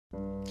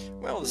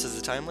Well, this is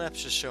a time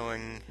lapse just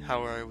showing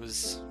how I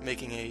was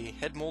making a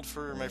head mold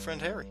for my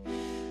friend Harry.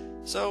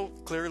 So,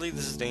 clearly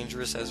this is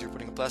dangerous as you're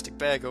putting a plastic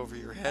bag over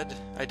your head.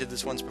 I did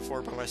this once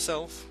before by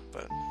myself,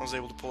 but I was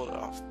able to pull it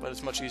off. But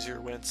it's much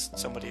easier when it's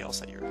somebody else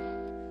that you're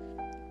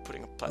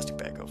putting a plastic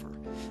bag over.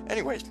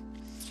 Anyway,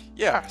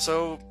 yeah,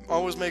 so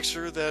always make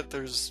sure that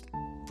there's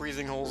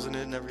breathing holes in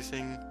it and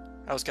everything.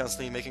 I was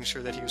constantly making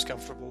sure that he was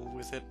comfortable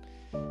with it.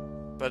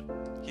 But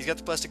he's got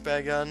the plastic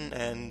bag on,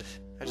 and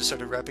I just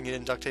started wrapping it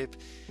in duct tape.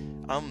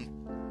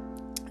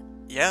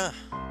 Yeah,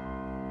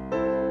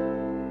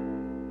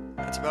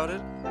 that's about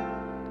it.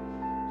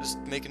 Just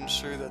making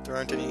sure that there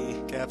aren't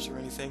any gaps or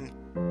anything.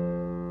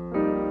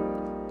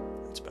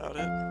 That's about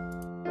it.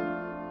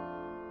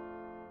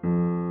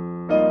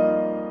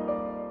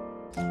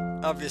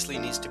 Obviously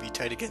needs to be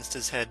tight against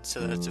his head so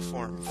that it's a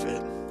form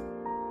fit.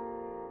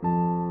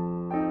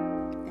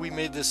 We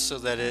made this so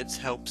that it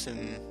helps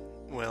him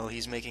while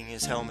he's making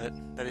his helmet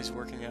that he's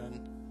working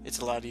on. It's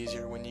a lot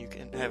easier when you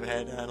can have a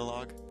head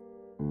analog.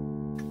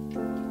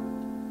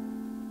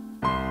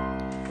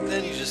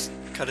 Then you just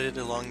cut it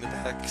along the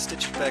back,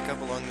 stitch it back up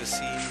along the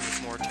seam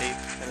with more tape,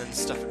 and then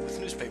stuff it with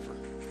newspaper.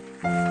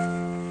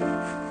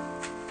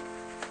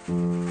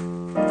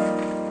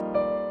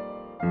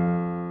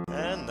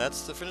 And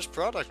that's the finished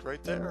product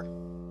right there.